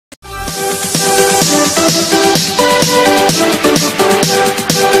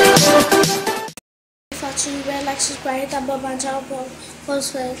Watching, you better like, subscribe, hit that bell button, turn on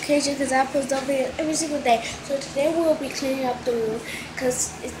post notifications because I post up videos every single day. So today we'll be cleaning up the room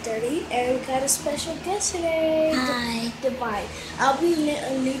because it's dirty, and we got a special guest today. Hi. Divine. I'll be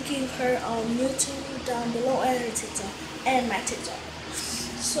linking her on YouTube down below and her TikTok and my TikTok.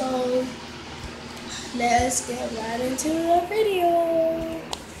 So let's get right into the video.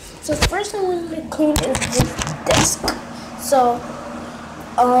 So first thing we need to clean is this desk. So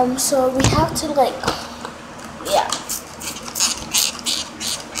we have to yeah.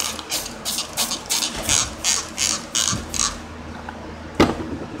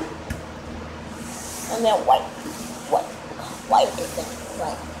 And then wipe it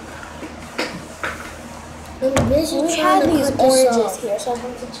down, We have these oranges here, so I'm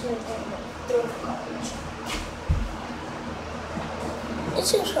going to throw the garbage. This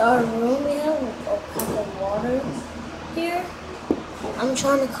is our room. We have a cup of water here. I'm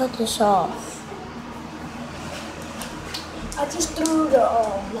trying to cut this off. I just threw that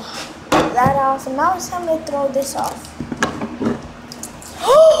off, and now it's time to throw this off.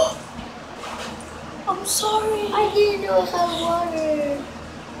 I'm sorry. I didn't know it had water.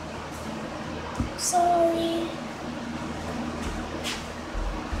 Sorry.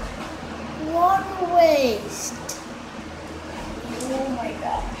 Water waste. Oh my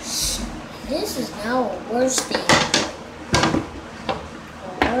gosh. This is now a worse thing.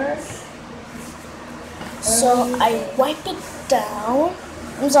 So I wipe it down.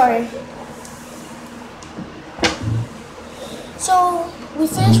 I'm sorry. So we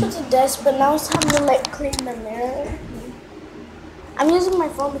finished with the desk, but now it's time to clean the mirror. I'm using my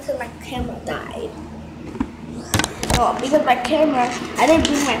phone because my camera died. Oh, because my camera, I didn't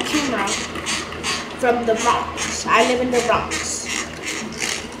bring my camera from the Bronx. I live in the Bronx.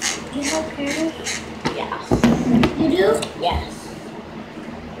 You have cameras? Yeah. You do? Yes.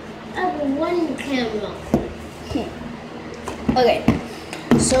 I have one camera. Okay.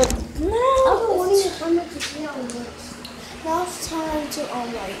 So now it's time to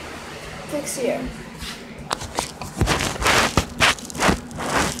fix here.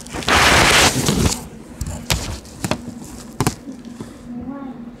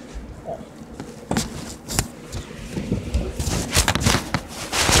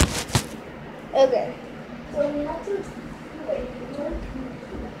 Okay. So we have to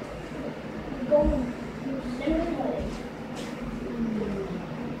go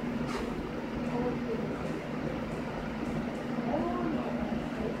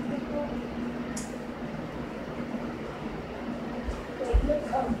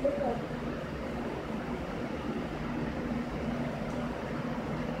look up.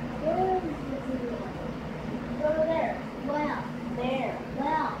 Where is it? Over there. Wow. There.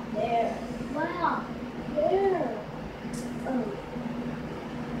 Wow. There. Wow. There. Oh.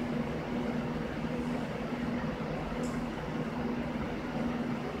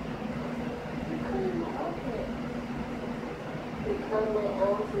 You cut my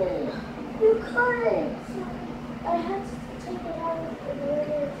outfit. You cut it. I had to take it out of the way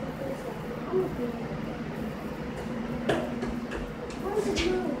to fix it. What is it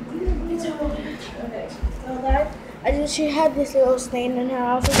doing? It's over there. Okay. So that she had this little stain in her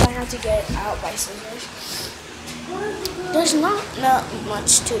outfit, so I had to get it out by scissors. There's not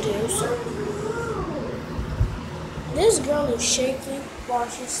much to do. So this girl is shaking while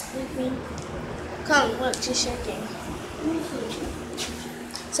she's sleeping. Come, look, she's shaking.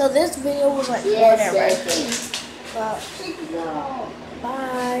 So this video was whatever. But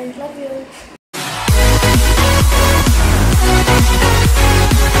bye. Love you.